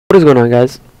What is going on,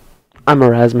 guys? I'm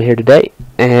Erasmus here today,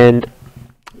 and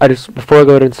before I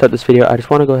go ahead and start this video, I just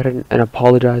want to go ahead and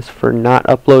apologize for not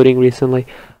uploading recently.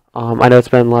 I know it's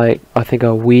been like I think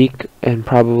a week, and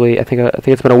probably I think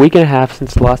it's been a week and a half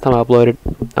since the last time I uploaded.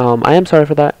 I am sorry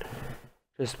for that.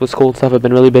 Just with school and stuff, I've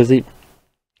been really busy.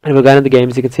 And if I got into the game,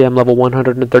 as you can see, I'm level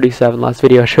 137. Last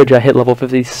video I showed you I hit level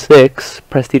 56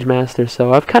 Prestige Master,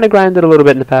 so I've kind of grinded a little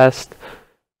bit in the past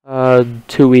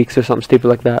 2 weeks or something stupid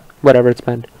like that. Whatever it's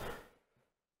been.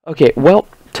 Okay, well,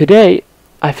 today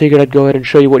I figured I'd go ahead and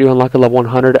show you what you unlock at level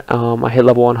 100. I hit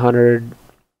level 100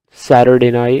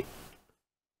 Saturday night.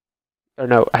 Or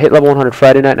no, I hit level 100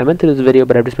 Friday night, and I meant to do this video,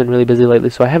 but I've just been really busy lately,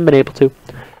 so I haven't been able to.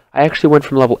 I actually went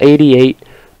from level 88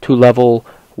 to level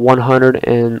 100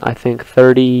 and I think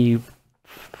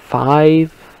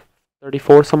 35,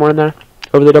 34, somewhere in there,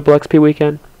 over the double XP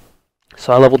weekend.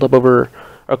 So I leveled up over,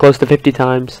 or close to 50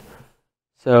 times.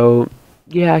 So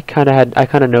yeah, I kind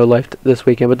of no-lifed this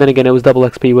weekend, but then again, it was double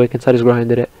XP weekend, so I just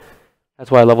grinded it. That's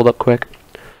why I leveled up quick.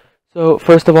 So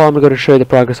first of all, I'm going to show you the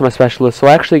progress of my specialist. So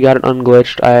I actually got it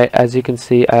unglitched. As you can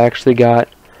see, I actually got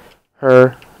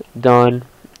her done.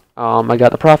 I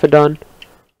got the Prophet done,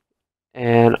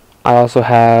 and I also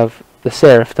have the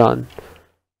Seraph done.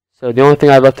 So the only thing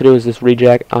I have left to do is this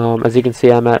reject. As you can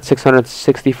see, I'm at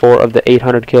 664 of the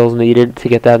 800 kills needed to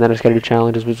get that, and then I just got to do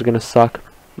challenges, which is going to suck.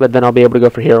 But then I'll be able to go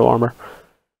for hero armor.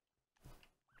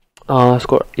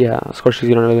 Score sheets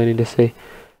you don't really need to see.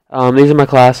 These are my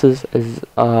classes.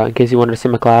 In case you wanted to see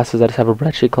my classes, I just have a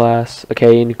Breadsheet class, a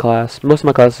Kayn class. Most of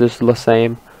my classes are the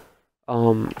same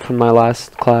from my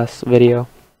last class video.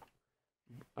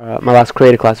 My last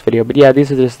creative class video. But yeah, these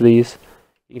are just these.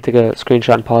 You can take a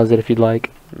screenshot and pause it if you'd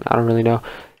like. I don't really know.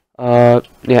 Yeah,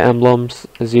 emblems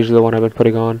is usually the one I've been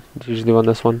putting on. It's usually on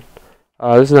this one.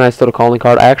 This is a nice little calling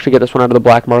card. I actually get this one out of the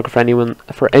black market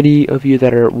for any of you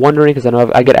that are wondering, because I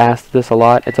know I get asked this a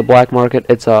lot. It's a black market.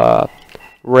 It's a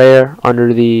rare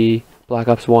under the Black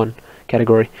Ops 1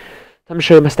 category. I'm going to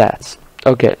show you my stats.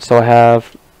 Okay, so I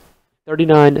have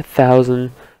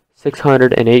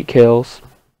 39,608 kills,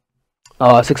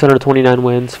 629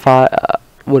 wins,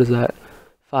 what is that?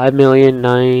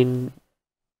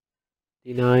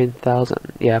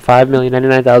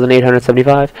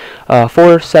 5,099,875,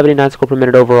 479 score per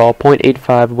minute overall,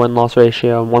 0.85 win-loss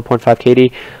ratio, and 1.5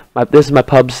 KD. This is my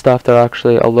pub stuff. They're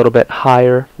actually a little bit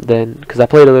higher than, because I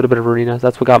played a little bit of arenas.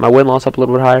 That's what got my win-loss up a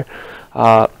little bit higher.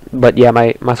 But yeah,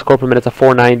 my score per minute's a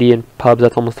 490, and pubs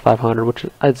that's almost 500, which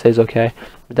I'd say is okay.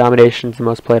 Domination's the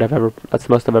most played that's the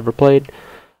most I've ever played.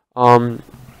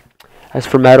 As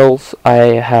for medals,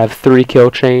 I have 3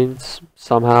 kill chains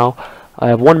somehow. I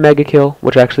have 1 mega kill,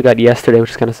 which I actually got yesterday,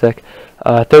 which is kind of sick.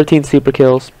 13 super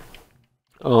kills.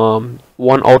 1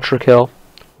 ultra kill,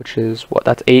 which is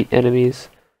that's 8 enemies.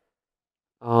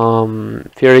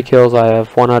 Fury kills, I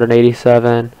have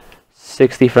 187.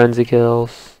 60 frenzy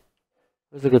kills.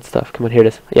 Where's the good stuff? Come on, here it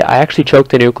is. Yeah, I actually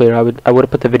choked the nuclear. I would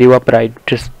have put the video up, but I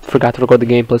just forgot to record the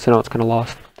gameplay, so now it's kind of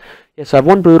lost. Yeah, so I have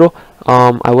 1 brutal.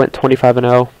 I went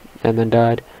 25-0 and then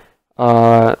died.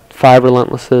 5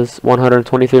 relentlesses,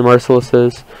 123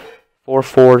 mercilesses,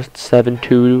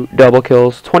 4,472 double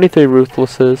kills, 23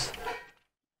 ruthlesses,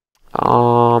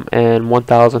 and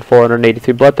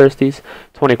 1,483 bloodthirsties,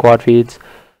 20 quad feeds.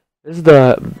 This is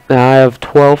I have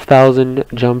 12,000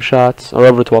 jump shots, or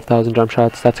over 12,000 jump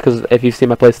shots. That's because if you see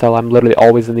my playstyle, I'm literally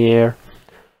always in the air.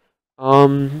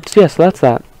 So yeah, so that's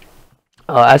that.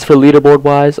 As for leaderboard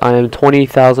wise, I am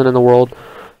 20,000 in the world.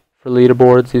 For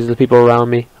leaderboards, these are the people around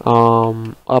me.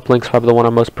 Uplink's probably the one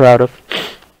I'm most proud of,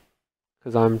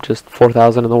 because I'm just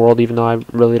 4,000 in the world, even though I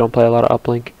really don't play a lot of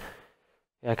uplink.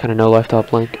 Yeah, I kind of know left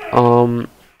uplink.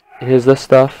 Here's this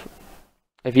stuff.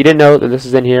 If you didn't know that this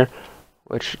is in here,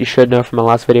 which you should know from my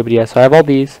last video, but yeah, so I have all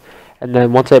these, and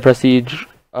then once I prestige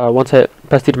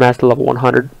master level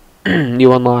 100,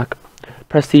 you unlock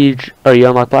you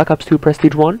unlock Black Ops 2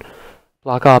 Prestige 1,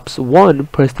 Black Ops 1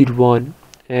 Prestige 1,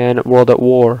 and World at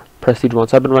War Prestige 1.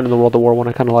 So I've been running the World at War one.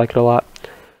 I kind of like it a lot.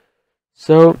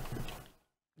 So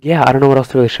yeah, I don't know what else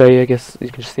to really show you. I guess you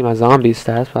can just see my zombies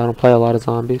stats, but I don't play a lot of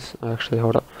zombies. Actually,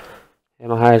 hold up. Yeah,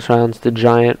 my highest round's the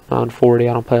Giant, round 40.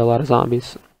 I don't play a lot of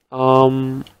zombies. I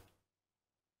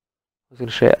was gonna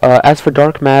show you. As for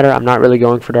Dark Matter, I'm not really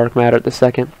going for Dark Matter at the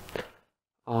second.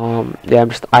 Yeah,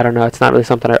 I don't know. It's not really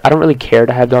something I don't really care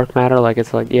to have Dark Matter. Like,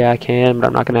 it's like, yeah, I can, but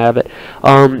I'm not gonna have it.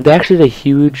 They actually did a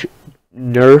huge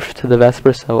nerf to the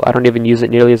Vesper, so I don't even use it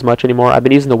nearly as much anymore. I've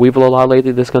been using the Weevil a lot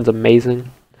lately. This gun's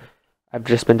amazing. I've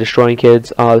just been destroying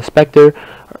kids. The Spectre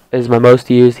is my most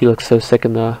used. He looks so sick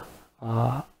in the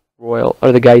Royal,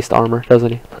 or the Geist armor,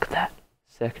 doesn't he? Look at that.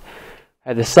 Sick. I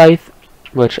have the Scythe.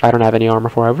 which I don't have any armor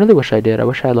for. I really wish I did. I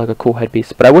wish I had like a cool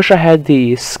headpiece, but I wish I had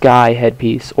the sky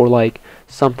headpiece or like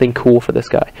something cool for this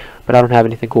guy. But I don't have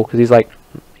anything cool because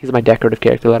he's my decorative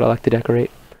character that I like to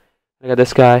decorate. I got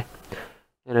this guy,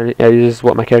 and this is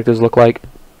what my characters look like.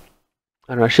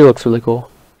 I don't know. She looks really cool.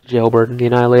 Jailbird, the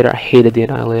Annihilator. I hated the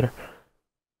Annihilator.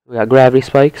 We got Gravity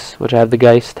Spikes, which I have the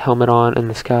Geist helmet on and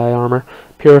the Sky armor.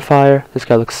 Purifier. This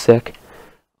guy looks sick.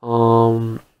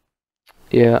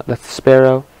 Yeah, that's the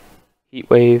Sparrow. Heat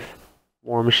Wave.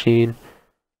 War Machine.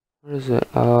 What is it?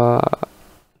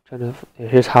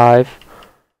 Here's Hive.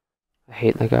 I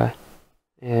hate that guy.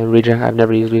 And Rejack. I've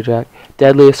never used Rejack.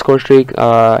 Deadliest Scorch Streak.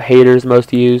 Haters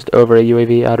most used over a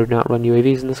UAV. I do not run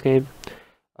UAVs in this game.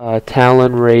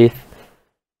 Talon, Wraith.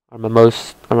 I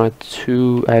have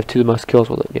two of the most kills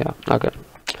with it. Yeah, not good.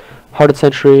 Hearted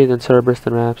Sentry, then Cerberus,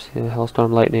 then Raps, yeah,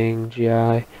 Hellstorm, Lightning,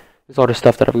 GI. It's all just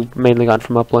stuff that I've mainly gotten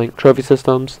from Uplink. Trophy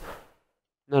systems,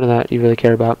 none of that you really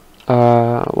care about.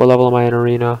 What level am I in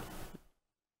Arena?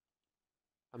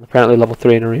 I'm apparently level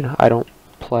 3 in Arena. I don't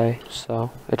play,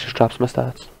 so it just drops my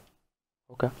stats.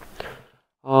 Okay.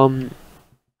 I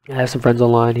have some friends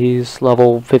online. He's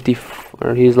level 50,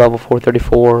 or he's level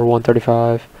 434,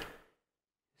 135.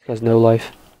 This guy's no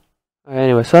life.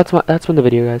 Anyway, so that's been the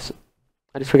video, guys.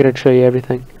 I just figured I'd show you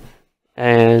everything,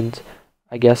 and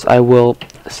I guess I will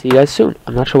see you guys soon.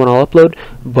 I'm not sure when I'll upload,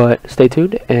 but stay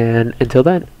tuned, and until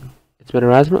then, it's been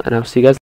Erasmo, and I'll see you guys